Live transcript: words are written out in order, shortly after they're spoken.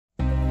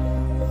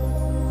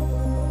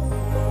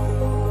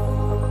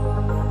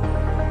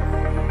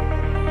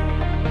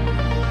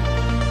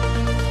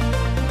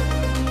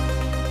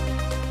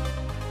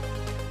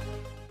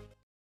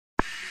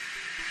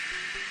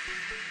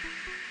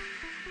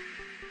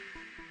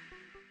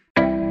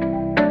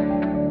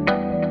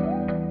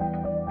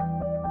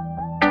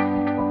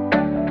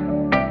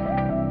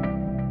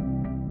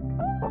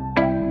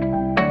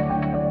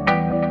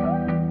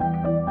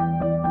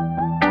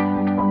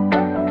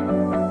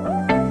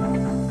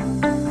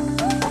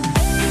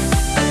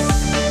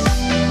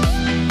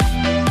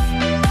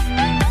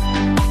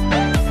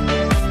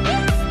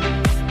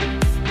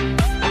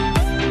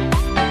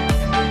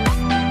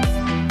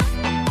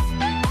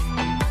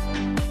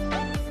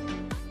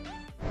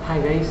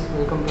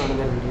Welcome to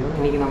another video.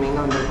 இன்றைக்கி நம்ம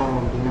எங்கே வந்திருக்கோம்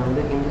அப்படின்னா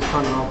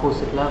ஹிந்துஸ்தான்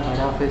ஆப்போசிட்டில்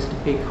படா ஃபெஸ்ட்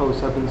பிக்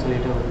ஹவுஸ் அப்படின்னு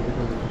சொல்லிட்டு ஒரு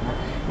இதுக்கு வந்துருக்காங்க.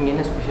 இங்கே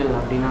என்ன ஸ்பெஷல்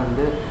அப்படின்னா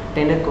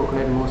டெண்டர்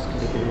கோகோனட் மோஸ்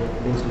கிடைக்குது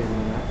அப்படின்னு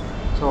சொல்லியிருந்தாங்க.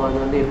 ஸோ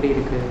அது எப்படி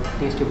இருக்குது,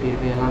 டேஸ்ட் எப்படி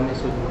இருக்குது எல்லாமே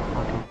சொல்லி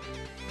பார்க்கலாம்.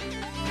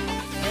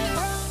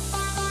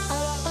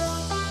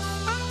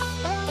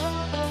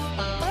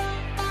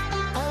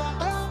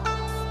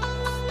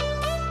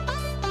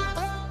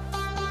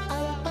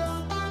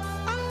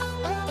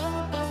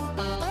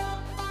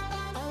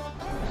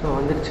 ஸோ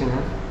வந்துடுச்சுங்க,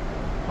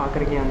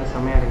 பார்க்குறக்கே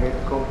செம்மையாக இருக்குது.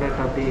 கோகனட்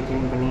அப்படியே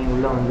க்ளீன் பண்ணி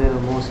உள்ளே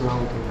மோஸ்லாம்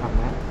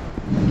ஊற்றிருக்காங்க.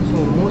 ஸோ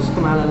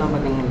மோஸ்க்கு மேலெல்லாம்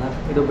பார்த்தீங்கன்னா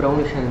ஏதோ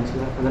ப்ரௌனிஷ் இருந்துச்சு,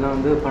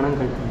 அதெல்லாம்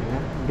பனங்கல்கண்டுங்க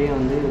அப்படியே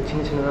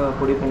சின்ன சின்னதாக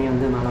பொடி பண்ணி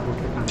மேலே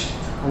போட்டிருக்காங்க.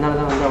 அதனால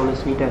தான் அவ்வளோ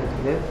ஸ்வீட்டாக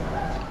இருக்குது.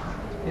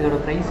 இதோட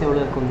ப்ரைஸ்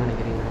எவ்வளோ இருக்குன்னு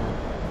நினைக்கிறீங்க?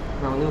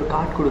 நான் ஒரு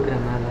கார்டு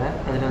கொடுக்குறேன் மேலே,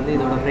 அதில்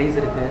இதோட ப்ரைஸ்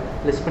இருக்குது,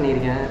 லிஸ்ட்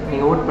பண்ணியிருக்கேன்.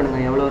 நீங்கள் ஓட்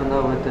பண்ணுங்கள் எவ்வளோ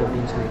இருந்தால் ஒர்த்து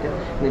அப்படின்னு சொல்லிட்டு.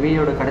 இந்த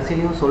வீடியோட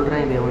கடைசிலையும்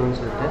சொல்கிறேன் இது எவ்வளோன்னு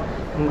சொல்லிட்டு.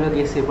 உங்களுக்கு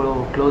கேஸ் எவ்வளோ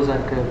க்ளோஸாக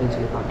இருக்குது அப்படின்னு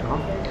சொல்லி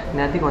பார்க்கலாம்.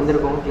 நேரத்துக்கு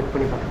வந்திருக்கோம், கிளிக்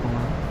பண்ணி பார்த்துக்கோங்க.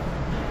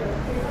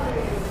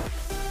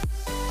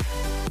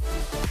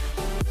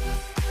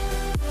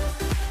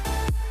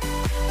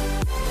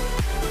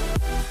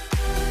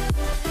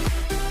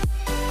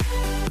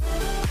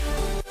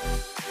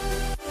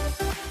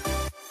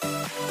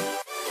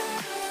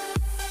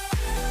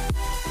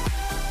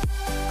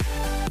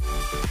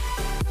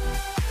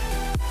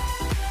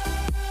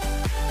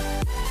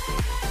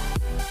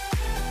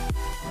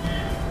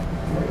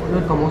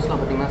 இருக்க மோஸ்ட்லாம்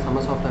பார்த்திங்கன்னா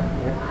செம்ம சாஃப்டாக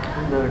இருக்குது.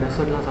 இந்த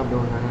டெசர்ட்லாம்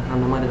சாப்பிடுவாங்க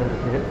அந்த மாதிரி தான்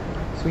இருக்குது.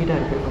 ஸ்வீட்டாக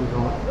இருக்குது,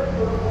 கொஞ்சம்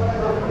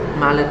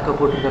மேலே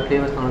போட்டிருக்க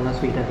ஃப்ளேவர்ஸ்னால தான்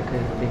ஸ்வீட்டாக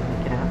இருக்குது அப்படின்னு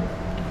நினைக்கிறேன்.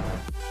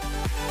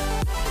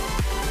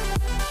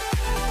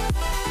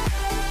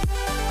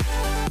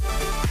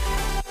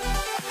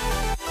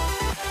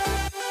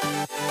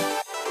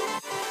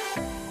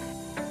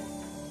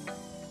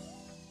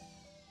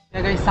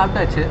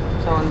 சாப்பிட்டாச்சு.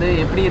 ஸோ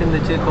எப்படி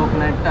இருந்துச்சு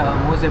கோகனட்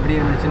மோஸ் எப்படி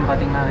இருந்துச்சுன்னு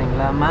பார்த்தீங்கன்னா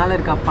வைங்களா, மேலே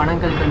இருக்க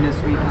பனங்கல்கண்டு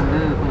ஸ்வீட்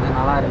கொஞ்சம்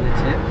நல்லா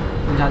இருந்துச்சு.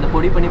 கொஞ்சம் அந்த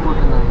பொடி பண்ணி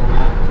போட்டிருந்தாங்க,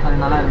 அது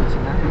நல்லா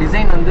இருந்துச்சுங்க.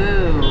 டிசைன்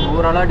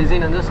ஓவராலாக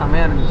டிசைன்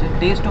செம்மையாக இருந்துச்சு.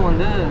 டேஸ்ட்டும்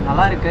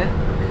நல்லா இருக்குது.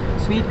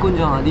 ஸ்வீட்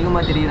கொஞ்சம்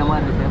அதிகமாக தெரிகிற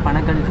மாதிரி இருக்குது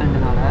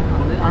பனங்கல்கண்டுனால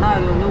ஆனால்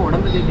அது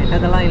உடம்புக்கு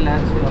கெட்டதெல்லாம் இல்லை.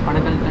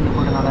 பனங்கல்கண்டு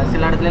போட்டனால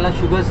சில இடத்துலலாம்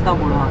சுகர்ஸ்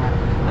தான் போடுவாங்க,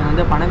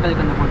 அது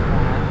பனங்கல்கண்டு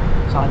போட்டுருவாங்க.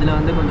 ஸோ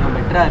அதில் கொஞ்சம்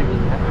பெட்டராக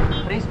இருக்குங்க.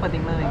 ப்ரைஸ்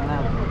பார்த்திங்கன்னா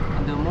வைங்களேன்,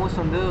 அந்த மோஸ்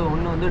ஒன்று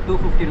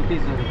 250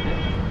 ருபீஸ் வருது.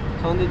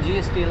 ஸோ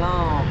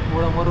ஜிஎஸ்டிலாம்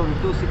போடும்போது ஒரு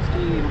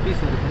 260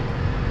 ருபீஸ் வருது.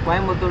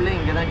 கோயம்புத்தூர்லேயே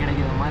இங்கே தான்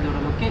கிடைக்குதுமா. இதோட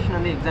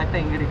லொக்கேஷன்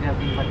எக்ஸாக்டாக எங்கே இருக்குது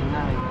அப்படின்னு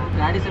பார்த்தீங்கன்னா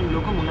ராடிசன்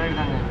ப்ளூக்கு முன்னாடி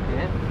தாங்க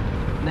இருக்குது.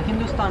 இந்த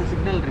ஹிந்துஸ்தான்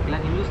சிக்னல் இருக்குல்ல,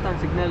 ஹிந்துஸ்தான்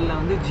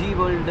சிக்னலில் ஜி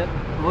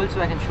வேர்ல்ட்ஸ்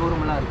வேகன்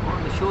ஷோரூம்லாம் இருக்கும்.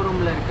 அந்த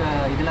ஷோரூமில் இருக்க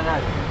இதில் தான்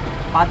இருக்குது,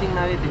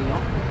 பார்த்தீங்கன்னாவே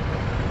தெரியும்.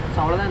 ஸோ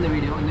அவ்வளோதான் இந்த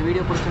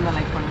வீடியோ பிடிச்சிருந்தா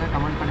லைக் பண்ணுங்கள்,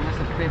 கமெண்ட் பண்ணுங்கள்,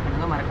 சப்ஸ்கிரைப்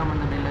பண்ணுங்கள், மறக்காமல்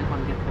அந்த பெல்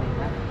ஐகான் கிளிக் பண்ணுங்கள்.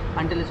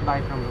 Until it's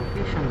bye from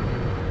location.